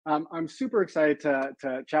I'm super excited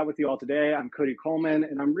to chat with you all today. I'm Cody Coleman,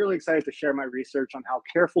 and I'm really excited to share my research on how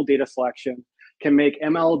careful data selection can make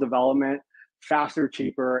ML development faster,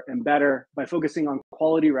 cheaper, and better by focusing on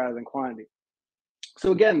quality rather than quantity.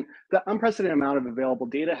 So again, the unprecedented amount of available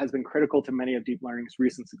data has been critical to many of deep learning's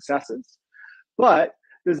recent successes. But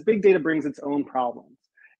this big data brings its own problems.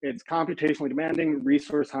 It's computationally demanding,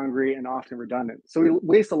 resource hungry, and often redundant. So we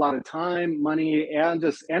waste a lot of time, money, and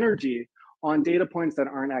just energy on data points that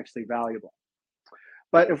aren't actually valuable.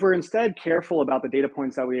 But if we're instead careful about the data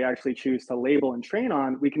points that we actually choose to label and train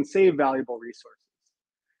on, we can save valuable resources.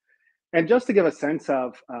 And just to give a sense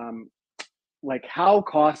of like how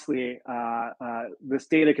costly this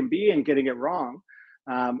data can be and getting it wrong,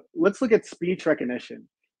 let's look at speech recognition.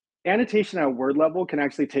 Annotation at a word level can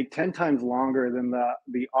actually take 10 times longer than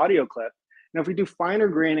the audio clip. And if we do finer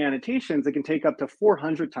grain annotations, it can take up to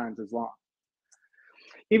 400 times as long.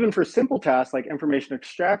 Even for simple tasks like information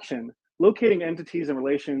extraction, locating entities and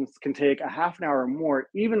relations can take a half an hour or more,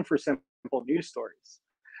 even for simple news stories.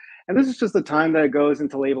 And this is just the time that it goes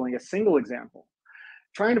into labeling a single example.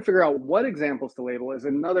 Trying to figure out what examples to label is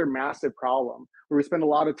another massive problem where we spend a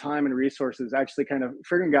lot of time and resources actually kind of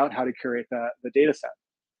figuring out how to curate the data set.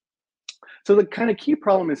 So the kind of key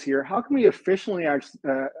problem is here, how can we efficiently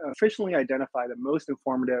identify the most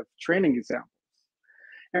informative training examples?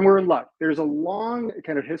 And we're in luck. There's a long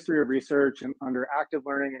kind of history of research and under active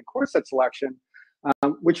learning and course set selection,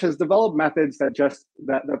 which has developed methods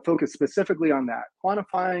that focus specifically on that,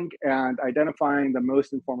 quantifying and identifying the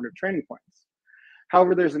most informative training points.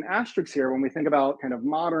 However, there's an asterisk here when we think about kind of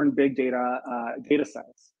modern big data data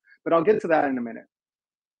sets, but I'll get to that in a minute.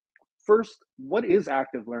 First, what is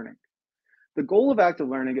active learning? The goal of active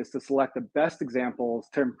learning is to select the best examples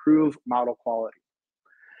to improve model quality.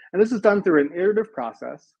 And this is done through an iterative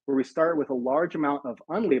process where we start with a large amount of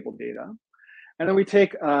unlabeled data, and then we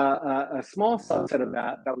take a small subset of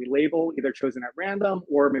that we label, either chosen at random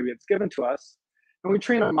or maybe it's given to us, and we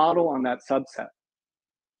train a model on that subset.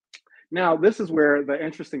 Now, this is where the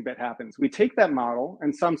interesting bit happens. We take that model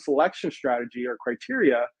and some selection strategy or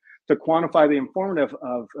criteria to quantify the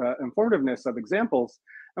informativeness of examples,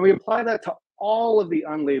 and we apply that to all of the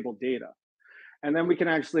unlabeled data. And then we can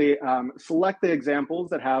actually select the examples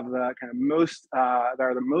that have the kind of most, that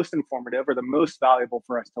are the most informative or the most valuable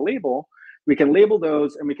for us to label. We can label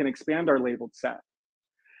those and we can expand our labeled set.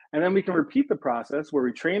 And then we can repeat the process where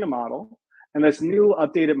we train a model, and this new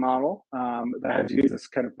updated model that uses this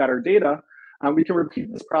kind of better data, we can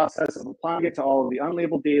repeat this process of applying it to all of the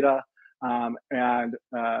unlabeled data and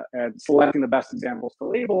selecting the best examples to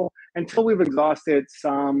label until we've exhausted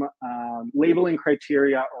some labeling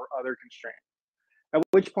criteria or other constraints. At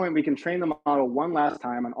which point we can train the model one last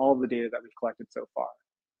time on all of the data that we've collected so far.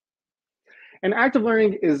 And active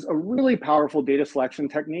learning is a really powerful data selection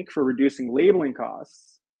technique for reducing labeling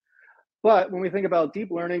costs. But when we think about deep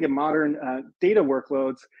learning and modern data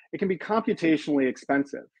workloads, it can be computationally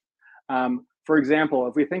expensive. For example,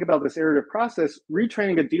 if we think about this iterative process,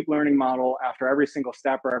 retraining a deep learning model after every single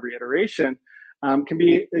step or every iteration can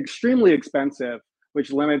be extremely expensive, which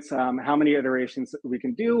limits how many iterations we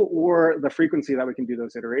can do or the frequency that we can do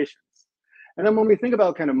those iterations. And then when we think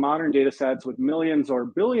about kind of modern data sets with millions or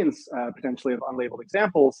billions potentially of unlabeled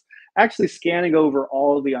examples, actually scanning over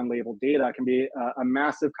all of the unlabeled data can be a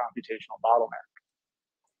massive computational bottleneck.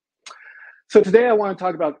 So today I want to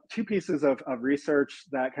talk about two pieces of research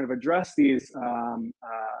that kind of address these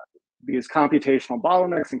computational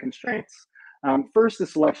bottlenecks and constraints. First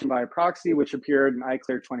is selection by proxy, which appeared in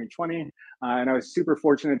iClear 2020. And I was super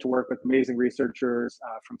fortunate to work with amazing researchers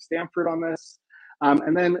from Stanford on this.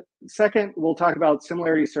 And then second, we'll talk about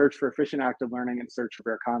similarity search for efficient active learning and search for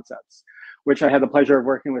rare concepts, which I had the pleasure of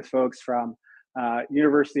working with folks from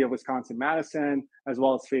University of Wisconsin-Madison, as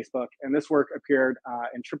well as Facebook. And this work appeared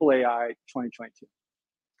in AAAI 2022.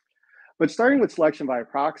 But starting with selection by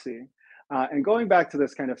proxy, and going back to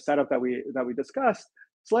this kind of setup that we discussed,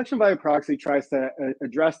 selection by proxy tries to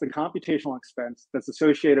address the computational expense that's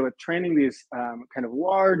associated with training these kind of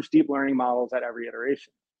large deep learning models at every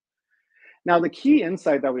iteration. Now, the key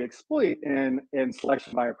insight that we exploit in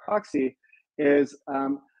selection by proxy is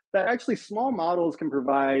that actually small models can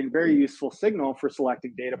provide very useful signal for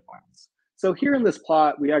selecting data points. So here in this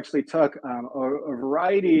plot, we actually took a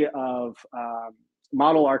variety of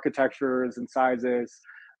model architectures and sizes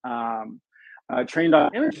trained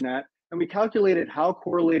on ImageNet, and we calculated how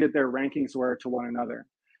correlated their rankings were to one another.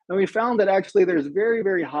 And we found that actually there's very,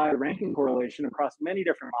 very high ranking correlation across many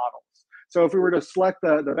different models. So if we were to select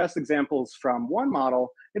the best examples from one model,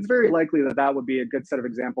 it's very likely that that would be a good set of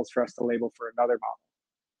examples for us to label for another model.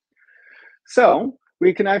 So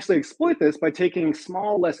we can actually exploit this by taking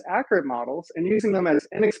small, less accurate models and using them as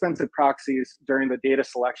inexpensive proxies during the data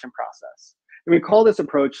selection process. And we call this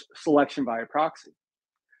approach selection by proxy.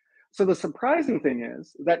 So the surprising thing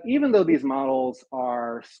is that even though these models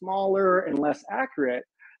are smaller and less accurate,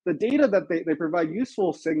 the data that they provide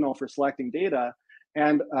useful signal for selecting data.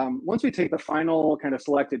 And once we take the final kind of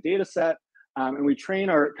selected data set and we train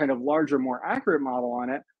our kind of larger, more accurate model on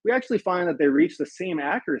it, we actually find that they reach the same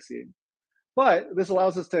accuracy. But this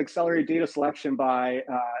allows us to accelerate data selection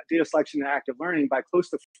and active learning by close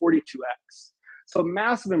to 42x. So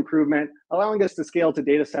massive improvement, allowing us to scale to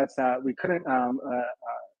data sets that we couldn't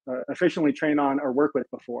efficiently train on or work with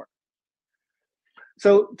before.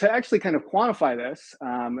 So to actually kind of quantify this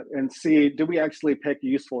and see, do we actually pick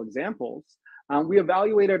useful examples? We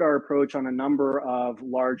evaluated our approach on a number of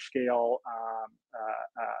large-scale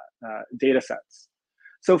data sets.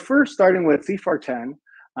 So first, starting with CFAR10,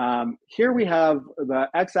 here we have the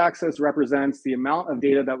x-axis represents the amount of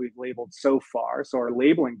data that we've labeled so far, so our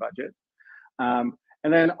labeling budget.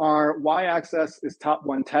 And then our y-axis is top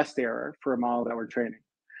one test error for a model that we're training.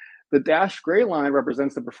 The dashed gray line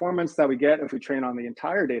represents the performance that we get if we train on the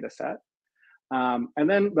entire data set. And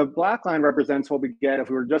then the black line represents what we get if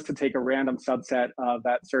we were just to take a random subset of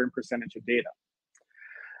that certain percentage of data.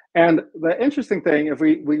 And the interesting thing, if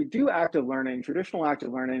we do active learning, traditional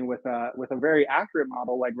active learning with a very accurate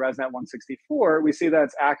model like ResNet 164, we see that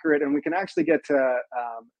it's accurate and we can actually get to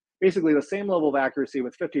basically the same level of accuracy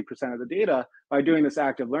with 50% of the data by doing this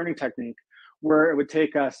active learning technique, where it would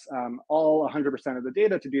take us all 100% of the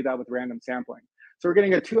data to do that with random sampling. So we're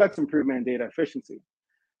getting a 2x improvement in data efficiency.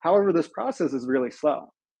 However, this process is really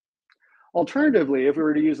slow. Alternatively, if we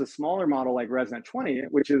were to use a smaller model like ResNet 20,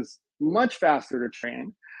 which is much faster to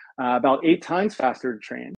train, about 8 times faster to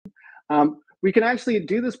train, we can actually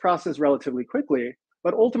do this process relatively quickly,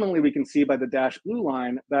 but ultimately we can see by the dashed blue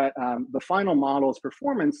line that the final model's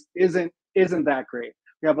performance isn't that great.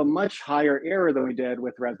 We have a much higher error than we did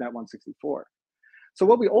with ResNet 164. So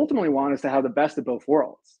what we ultimately want is to have the best of both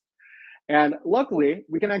worlds. And luckily,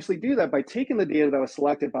 we can actually do that by taking the data that was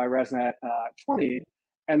selected by ResNet 20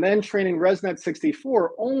 and then training ResNet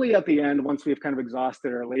 64 only at the end once we've kind of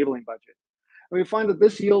exhausted our labeling budget. And we find that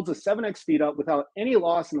this yields a 7x speed up without any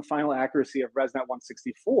loss in the final accuracy of ResNet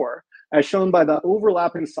 164, as shown by the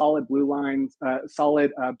overlapping solid blue lines,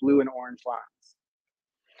 blue and orange lines.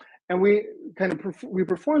 And we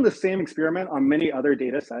perform the same experiment on many other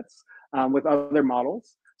data sets with other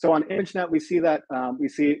models. So on ImageNet, we see that we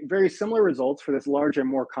see very similar results for this larger,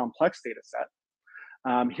 more complex data set.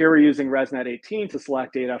 Here we're using ResNet 18 to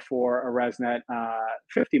select data for a ResNet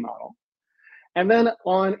 50 model. And then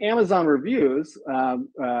on Amazon reviews,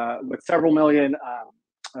 with several million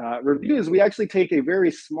reviews, we actually take a very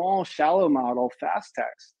small, shallow model, fast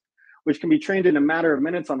text, which can be trained in a matter of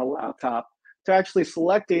minutes on the laptop to actually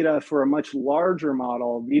select data for a much larger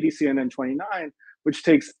model, VDCNN29, which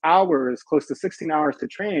takes hours, close to 16 hours to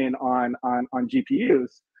train on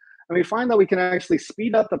GPUs. And we find that we can actually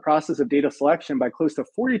speed up the process of data selection by close to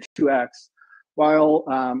 42x, while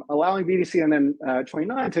allowing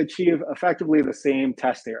VDCNN29 to achieve effectively the same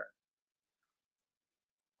test error.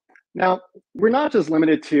 Now, we're not just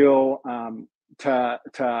limited to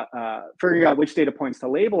figuring out which data points to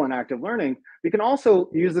label in active learning. We can also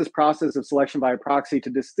use this process of selection by proxy to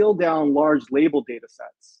distill down large labeled data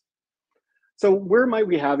sets. So where might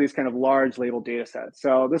we have these kind of large labeled data sets?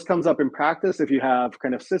 So this comes up in practice if you have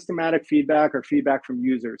kind of systematic feedback or feedback from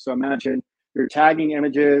users. So imagine you're tagging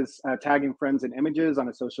images, tagging friends in images on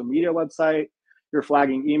a social media website. You're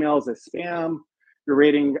flagging emails as spam. You're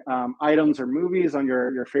rating items or movies on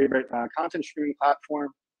your favorite content streaming platform.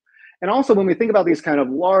 And also when we think about these kind of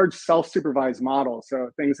large self-supervised models, so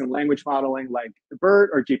things in language modeling like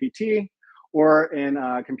BERT or GPT, or in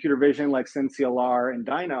computer vision like SynCLR and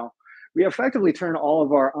Dino, we effectively turn all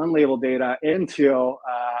of our unlabeled data into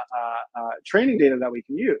training data that we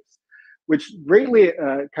can use, which greatly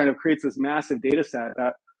kind of creates this massive data set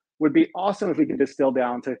that would be awesome if we could distill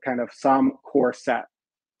down to kind of some core set.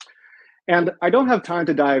 And I don't have time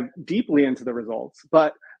to dive deeply into the results,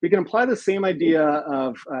 but we can apply the same idea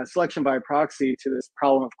of selection by proxy to this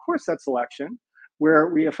problem of core set selection, where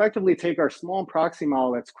we effectively take our small proxy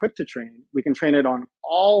model that's quick to train. We can train it on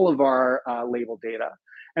all of our labeled data.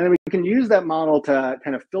 And then we can use that model to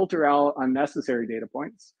kind of filter out unnecessary data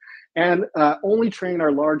points and only train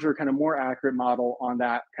our larger, kind of more accurate model on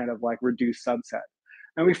that kind of like reduced subset.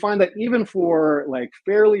 And we find that even for like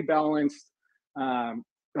fairly balanced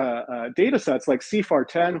data sets like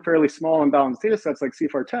CFAR10, fairly small and balanced data sets like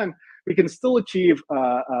CFAR10, we can still achieve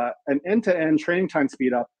an end-to-end training time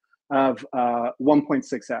speed up of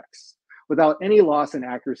 1.6x, without any loss in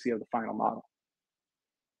accuracy of the final model.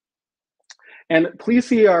 And please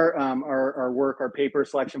see our work, our paper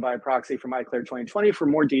Selection by Proxy from iClear 2020 for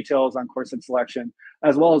more details on course selection,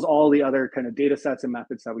 as well as all the other kind of data sets and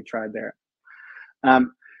methods that we tried there.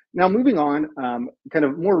 Now moving on, kind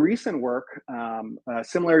of more recent work,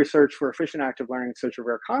 similarity search for efficient active learning, search for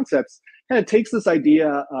rare concepts, kind of takes this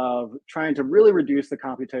idea of trying to really reduce the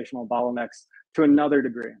computational bottlenecks to another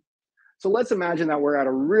degree. So let's imagine that we're at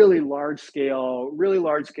a really large scale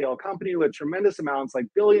company with tremendous amounts, like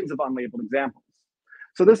billions of unlabeled examples.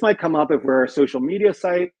 So this might come up if we're a social media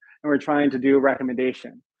site and we're trying to do a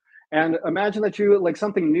recommendation. And imagine that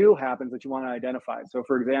something new happens that you want to identify. So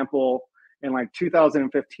for example, in like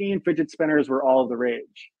 2015, fidget spinners were all the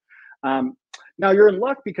rage. Now you're in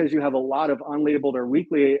luck because you have a lot of unlabeled or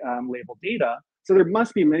weakly labeled data. So there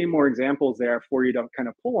must be many more examples there for you to kind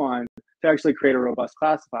of pull on to actually create a robust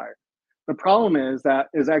classifier. The problem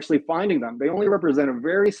is actually finding them. They only represent a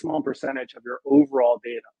very small percentage of your overall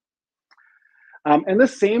data. And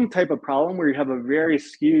this same type of problem where you have a very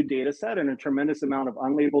skewed data set and a tremendous amount of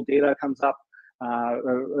unlabeled data comes up.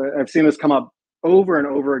 I've seen this come up over and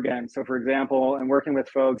over again. So for example, in working with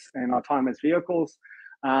folks in autonomous vehicles,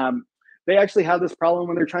 they actually have this problem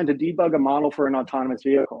when they're trying to debug a model for an autonomous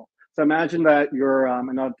vehicle. So imagine that you're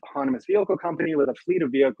an autonomous vehicle company with a fleet of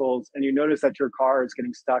vehicles, and you notice that your car is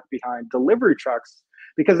getting stuck behind delivery trucks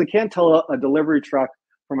because it can't tell a delivery truck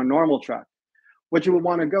from a normal truck. What you would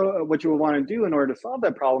want to do in order to solve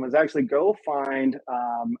that problem is actually go find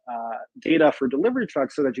data for delivery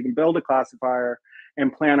trucks so that you can build a classifier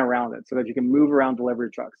and plan around it so that you can move around delivery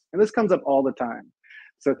trucks. And this comes up all the time.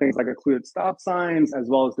 So things like occluded stop signs, as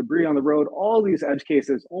well as debris on the road, all these edge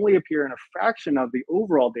cases only appear in a fraction of the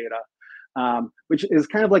overall data, which is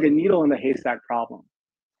kind of like a needle in the haystack problem.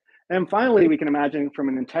 And finally, we can imagine from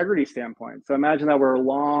an integrity standpoint. So imagine that we're a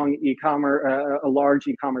large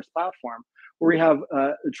e-commerce platform where we have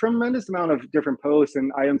a tremendous amount of different posts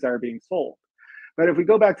and items that are being sold. But if we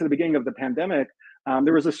go back to the beginning of the pandemic,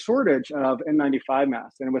 there was a shortage of N95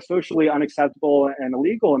 masks, and it was socially unacceptable and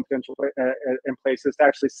illegal in places to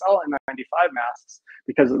actually sell N95 masks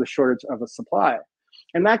because of the shortage of a supply.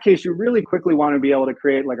 In that case, you really quickly want to be able to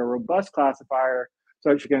create like a robust classifier so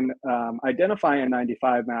that you can identify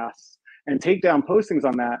N95 masks and take down postings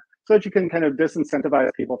on that so that you can kind of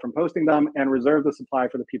disincentivize people from posting them and reserve the supply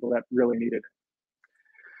for the people that really need it.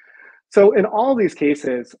 So in all these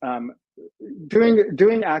cases,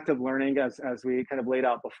 doing active learning, as we kind of laid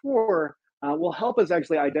out before, will help us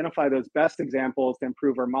actually identify those best examples to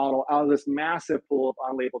improve our model out of this massive pool of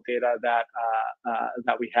unlabeled data that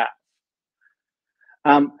we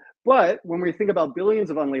have. But when we think about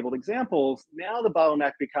billions of unlabeled examples, now the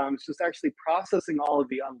bottleneck becomes just actually processing all of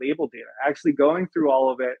the unlabeled data, actually going through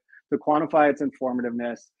all of it to quantify its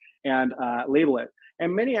informativeness and label it.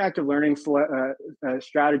 And many active learning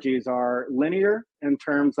strategies are linear in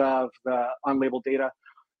terms of the unlabeled data.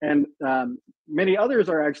 And many others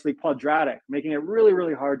are actually quadratic, making it really,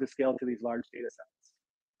 really hard to scale to these large data sets.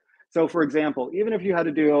 So for example, even if you had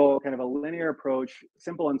to do kind of a linear approach,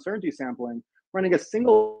 simple uncertainty sampling, running a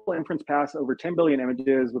single inference pass over 10 billion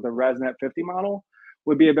images with a ResNet 50 model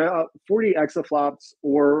would be about 40 exaflops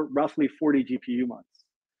or roughly 40 GPU months,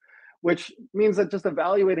 which means that just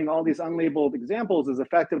evaluating all these unlabeled examples is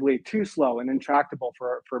effectively too slow and intractable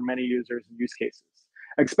for many users and use cases,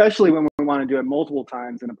 especially when we want to do it multiple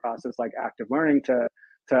times in a process like active learning to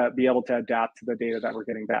be able to adapt to the data that we're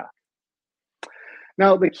getting back.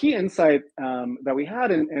 Now, the key insight that we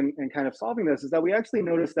had in kind of solving this is that we actually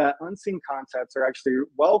noticed that unseen concepts are actually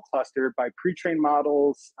well clustered by pre-trained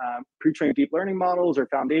models, pre-trained deep learning models or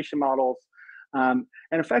foundation models. And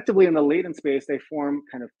effectively in the latent space, they form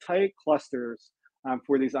kind of tight clusters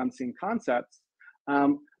for these unseen concepts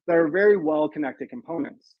that are very well connected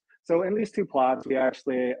components. So in these two plots, we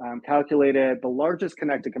actually calculated the largest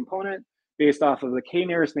connected component based off of the k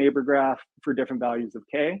nearest neighbor graph for different values of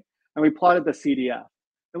k, and we plotted the CDF.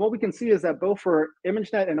 And what we can see is that both for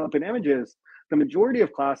ImageNet and OpenImages, the majority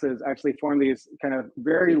of classes actually form these kind of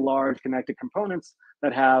very large connected components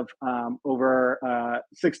that have over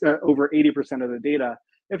 80% of the data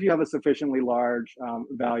if you have a sufficiently large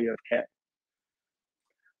value of k.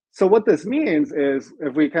 So what this means is,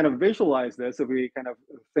 if we kind of visualize this, if we kind of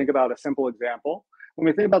think about a simple example, when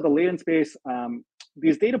we think about the latent space,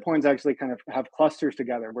 these data points actually kind of have clusters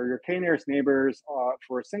together where your k nearest neighbors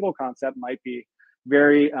for a single concept might be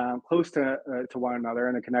very close to one another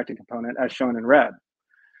in a connected component as shown in red.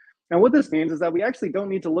 And what this means is that we actually don't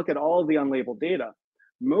need to look at all of the unlabeled data.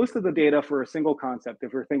 most of the data for a single concept,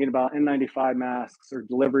 if we're thinking about N95 masks or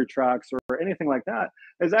delivery trucks or anything like that,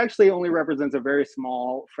 is actually only represents a very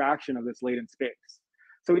small fraction of this latent space.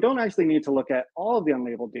 So we don't actually need to look at all of the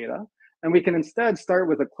unlabeled data, and we can instead start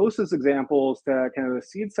with the closest examples to kind of the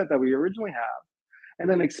seed set that we originally have, and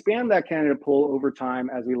then expand that candidate pool over time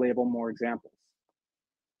as we label more examples.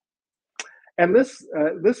 And this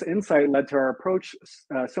insight led to our approach,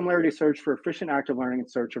 similarity search for efficient active learning in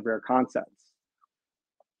search of rare concepts.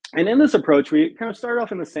 And in this approach, we kind of start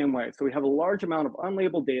off in the same way. So we have a large amount of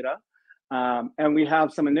unlabeled data, and we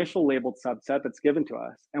have some initial labeled subset that's given to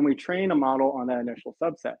us, and we train a model on that initial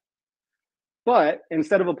subset. But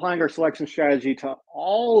instead of applying our selection strategy to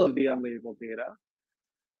all of the unlabeled data,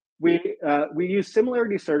 we use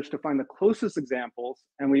similarity search to find the closest examples,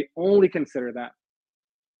 and we only consider them.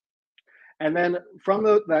 And then from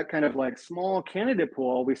that kind of like small candidate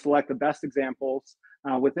pool, we select the best examples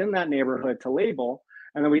within that neighborhood to label,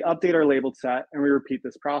 and then we update our labeled set and we repeat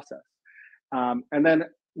this process. And then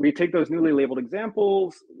we take those newly labeled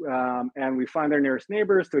examples and we find their nearest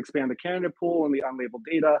neighbors to expand the candidate pool and the unlabeled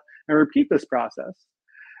data and repeat this process.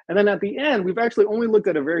 And then at the end, we've actually only looked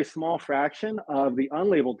at a very small fraction of the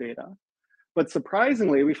unlabeled data. But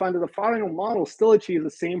surprisingly, we find that the final model still achieves the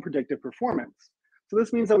same predictive performance. So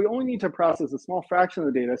this means that we only need to process a small fraction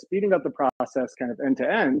of the data, speeding up the process kind of end to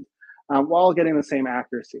end while getting the same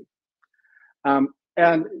accuracy.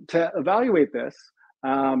 And to evaluate this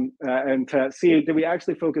and to see, did we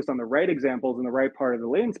actually focus on the right examples in the right part of the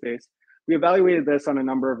latent space, we evaluated this on a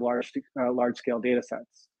number of large-scale data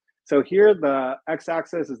sets. So here, the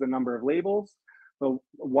x-axis is the number of labels. The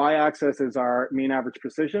y-axis is our mean average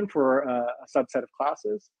precision for a subset of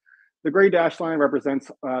classes. The gray dashed line represents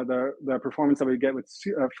the performance that we get with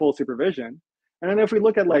full supervision. And then if we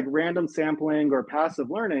look at like random sampling or passive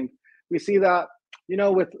learning, we see that, you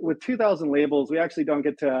know, with 2,000 labels, we actually don't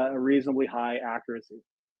get to a reasonably high accuracy.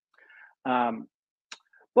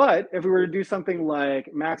 But if we were to do something like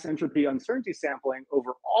max entropy uncertainty sampling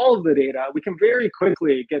over all of the data, we can very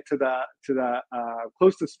quickly get to the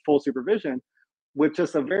close to full supervision with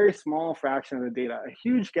just a very small fraction of the data, a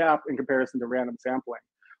huge gap in comparison to random sampling,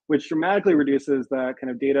 which dramatically reduces the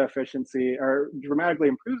kind of data efficiency, or dramatically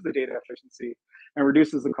improves the data efficiency and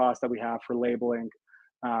reduces the cost that we have for labeling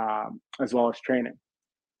as well as training.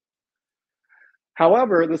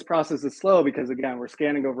 However, this process is slow because, again, we're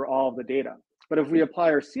scanning over all of the data. But if we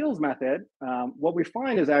apply our seals method, what we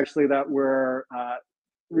find is actually that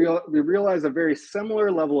we realize a very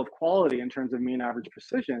similar level of quality in terms of mean average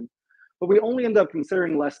precision, but we only end up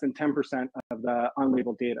considering less than 10% of the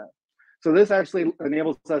unlabeled data. So this actually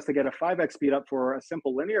enables us to get a 5x speed up for a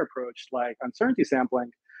simple linear approach like uncertainty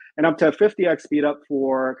sampling, and up to a 50x speed up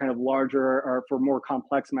for kind of larger or for more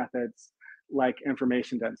complex methods like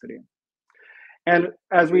information density. And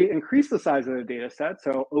as we increase the size of the data set,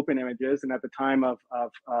 so open images, and at the time of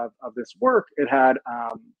this work, it had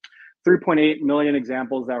 3.8 million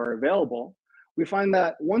examples that were available, we find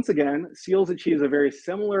that once again, seals achieves a very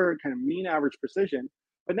similar kind of mean average precision,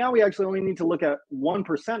 but now we actually only need to look at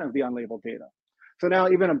 1% of the unlabeled data. So now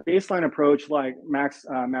even a baseline approach like max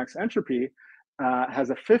entropy has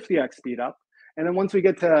a 50x speed up. And then once we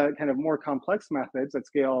get to kind of more complex methods that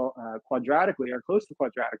scale quadratically or close to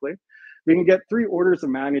quadratically, we can get 3 orders of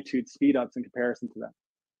magnitude speed ups in comparison to them.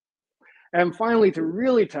 And finally, to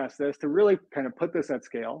really test this, to really kind of put this at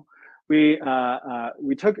scale, we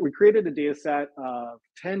created a data set of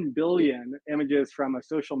 10 billion images from a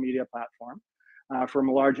social media platform from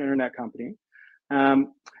a large internet company.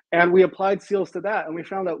 And we applied seals to that. And we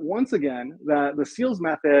found that once again, the seals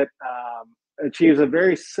method achieves a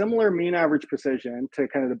very similar mean average precision to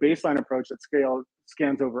kind of the baseline approach that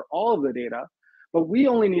scans over all of the data, but we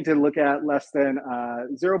only need to look at less than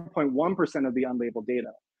 0.1% of the unlabeled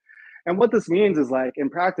data. And what this means is, like, in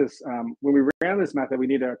practice, when we ran this method, we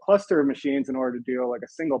needed a cluster of machines in order to do like a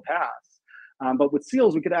single pass. But with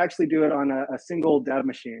seals, we could actually do it on a single dev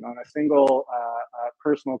machine, on a single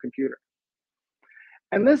personal computer.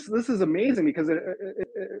 And this is amazing because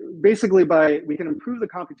basically we can improve the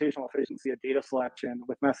computational efficiency of data selection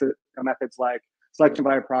with methods like selection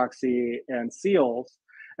by proxy and seals.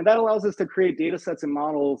 And that allows us to create data sets and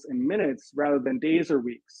models in minutes rather than days or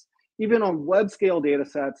weeks, even on web scale data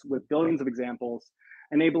sets with billions of examples,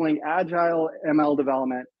 enabling agile ML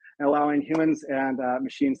development and allowing humans and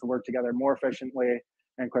machines to work together more efficiently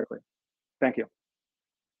and quickly. Thank you.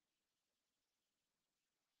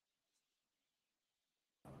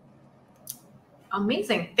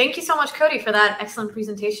 Amazing. Thank you so much, Cody, for that excellent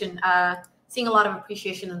presentation. Seeing a lot of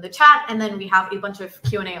appreciation in the chat, and then we have a bunch of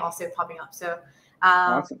Q&A also popping up. So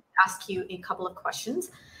Awesome. Ask you a couple of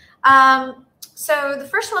questions. So the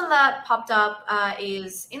first one that popped up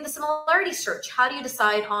is, in the similarity search, how do you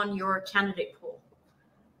decide on your candidate pool?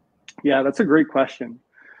 Yeah, that's a great question.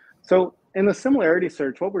 So in the similarity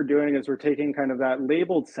search, what we're doing is we're taking kind of that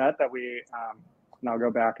labeled set that we, and I'll go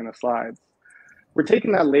back in the slides. We're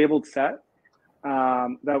taking that labeled set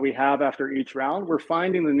that we have after each round. We're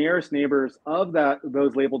finding the nearest neighbors of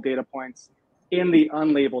those labeled data points in the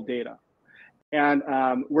unlabeled data. And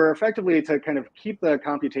we're effectively, to kind of keep the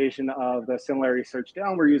computation of the similarity search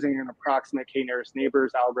down, we're using an approximate k-nearest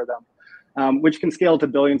neighbors algorithm, which can scale to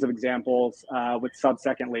billions of examples with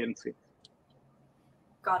sub-second latency.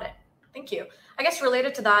 Got it. Thank you. I guess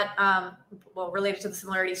related to that, related to the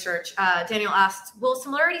similarity search, Daniel asked, will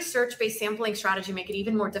similarity search-based sampling strategy make it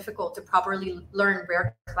even more difficult to properly learn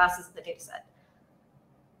rare classes of the data set?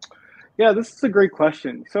 Yeah, this is a great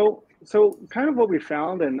question. So kind of what we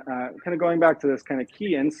found, and kind of going back to this kind of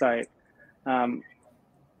key insight,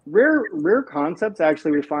 rare concepts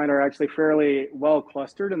actually we find are actually fairly well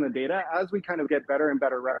clustered in the data as we kind of get better and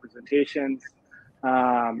better representations,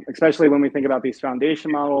 especially when we think about these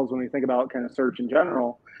foundation models, when we think about kind of search in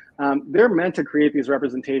general. They're meant to create these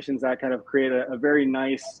representations that kind of create a very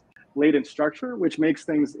nice latent structure, which makes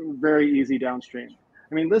things very easy downstream.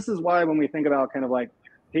 I mean, this is why when we think about kind of like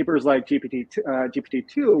papers like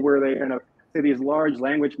GPT-2, where they kind of say these large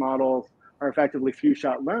language models are effectively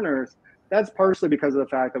few-shot learners, that's partially because of the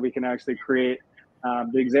fact that we can actually create,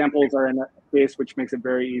 the examples are in a space which makes it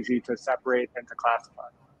very easy to separate and to classify.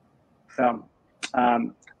 So,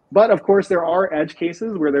 but of course, there are edge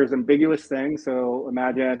cases where there's ambiguous things. So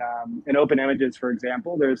imagine in open images, for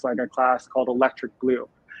example, there's like a class called electric blue.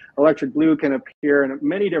 Electric blue can appear in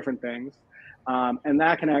many different things. And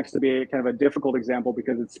that can actually be kind of a difficult example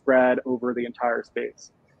because it's spread over the entire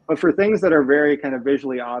space. But for things that are very kind of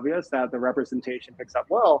visually obvious that the representation picks up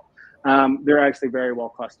well, they're actually very well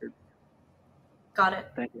clustered. Got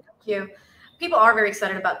it. Thank you. Thank you. People are very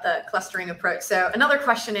excited about the clustering approach. So another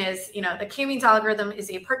question is, the k-means algorithm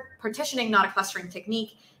is a partitioning, not a clustering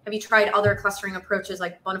technique. Have you tried other clustering approaches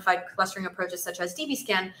like bona fide clustering approaches such as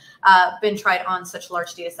dbScan been tried on such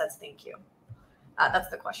large data sets? Thank you. That's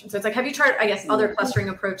the question. So it's like, have you tried, I guess, other clustering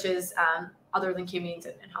approaches other than k-means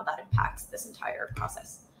and how that impacts this entire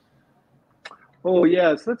process? Oh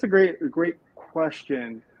yeah, so that's a great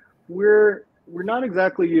question. We're not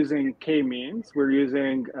exactly using k-means. We're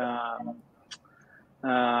using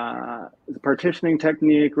the partitioning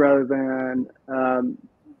technique rather than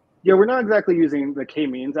we're not exactly using the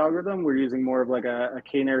k-means algorithm. We're using more of like a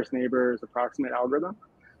k-nearest neighbors approximate algorithm.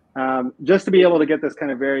 Just to be able to get this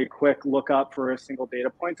kind of very quick lookup for a single data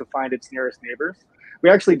point to find its nearest neighbors. We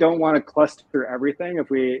actually don't want to cluster everything if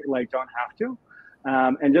we don't have to.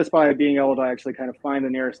 And just by being able to actually kind of find the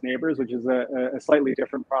nearest neighbors, which is a slightly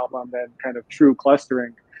different problem than kind of true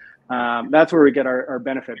clustering, that's where we get our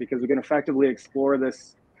benefit, because we can effectively explore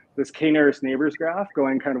this k-nearest neighbors graph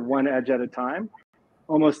going kind of one edge at a time,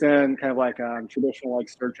 almost in kind of like traditional like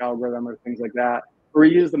search algorithm or things like that, where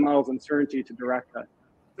we use the model's uncertainty to direct that.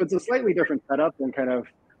 So it's a slightly different setup than kind of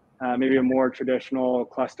maybe a more traditional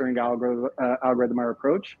clustering algorithm or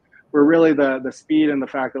approach, where really the speed and the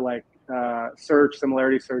fact that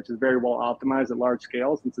similarity search is very well optimized at large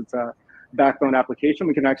scale. Since it's a backbone application,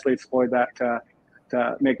 we can actually exploit that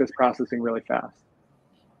to make this processing really fast.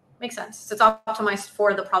 Makes sense. So it's optimized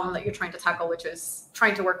for the problem that you're trying to tackle, which is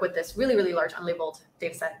trying to work with this really, really large unlabeled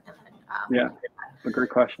data set. And then, yeah, a great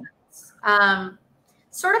question.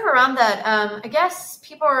 Sort of around that, I guess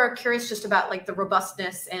people are curious just about like the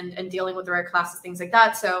robustness and dealing with the rare classes, things like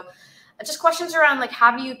that. So just questions around like,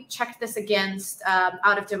 have you checked this against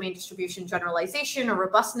out of domain distribution generalization or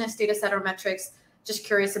robustness data set or metrics? Just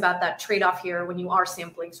curious about that trade-off here when you are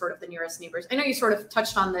sampling sort of the nearest neighbors. I know you sort of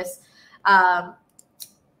touched on this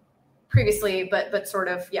previously, but sort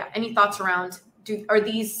of, yeah, any thoughts around, are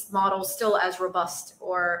these models still as robust,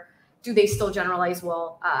 or do they still generalize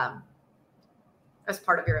well as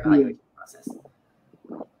part of your evaluation process?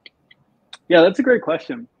 Yeah, that's a great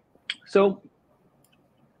question. So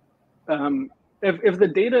if the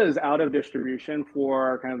data is out of distribution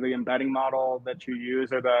for kind of the embedding model that you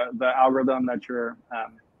use, or the algorithm that you're,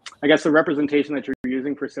 I guess the representation that you're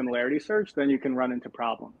using for similarity search, then you can run into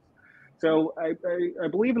problems. So I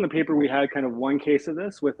believe in the paper we had kind of one case of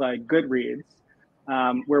this with like Goodreads,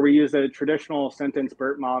 where we use a traditional sentence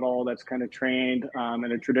BERT model that's kind of trained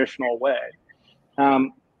in a traditional way.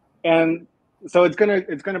 And so it's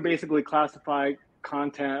gonna basically classify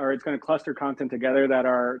content, or it's going to cluster content together that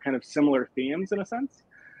are kind of similar themes in a sense.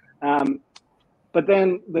 But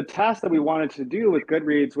then the task that we wanted to do with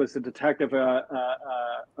Goodreads was to detect if a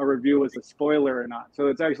review was a spoiler or not. So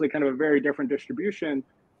it's actually kind of a very different distribution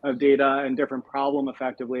of data and different problem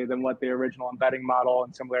effectively than what the original embedding model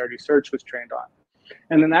and similarity search was trained on.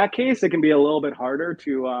 And in that case, it can be a little bit harder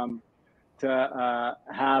to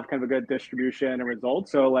have kind of a good distribution and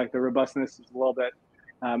results. So like the robustness is a little bit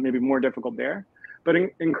maybe more difficult there. But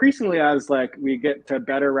increasingly, as like we get to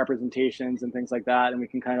better representations and things like that, and we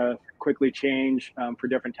can kind of quickly change for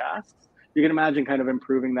different tasks, you can imagine kind of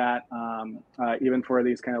improving that even for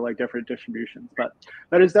these kind of like different distributions. But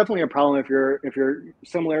that is definitely a problem if your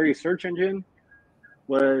similarity search engine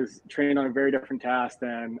was trained on a very different task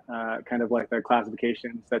than kind of like the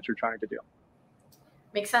classifications that you're trying to do.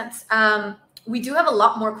 Makes sense. We do have a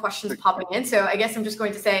lot more questions popping in. So I guess I'm just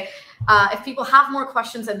going to say, if people have more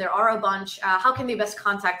questions, and there are a bunch, how can they best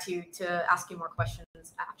contact you to ask you more questions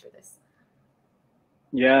after this?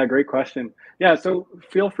 Yeah, great question. Yeah, so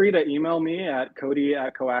feel free to email me at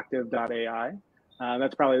cody@coactive.ai.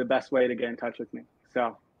 That's probably the best way to get in touch with me.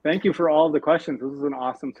 So thank you for all of the questions. This was an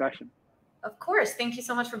awesome session. Of course. Thank you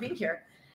so much for being here.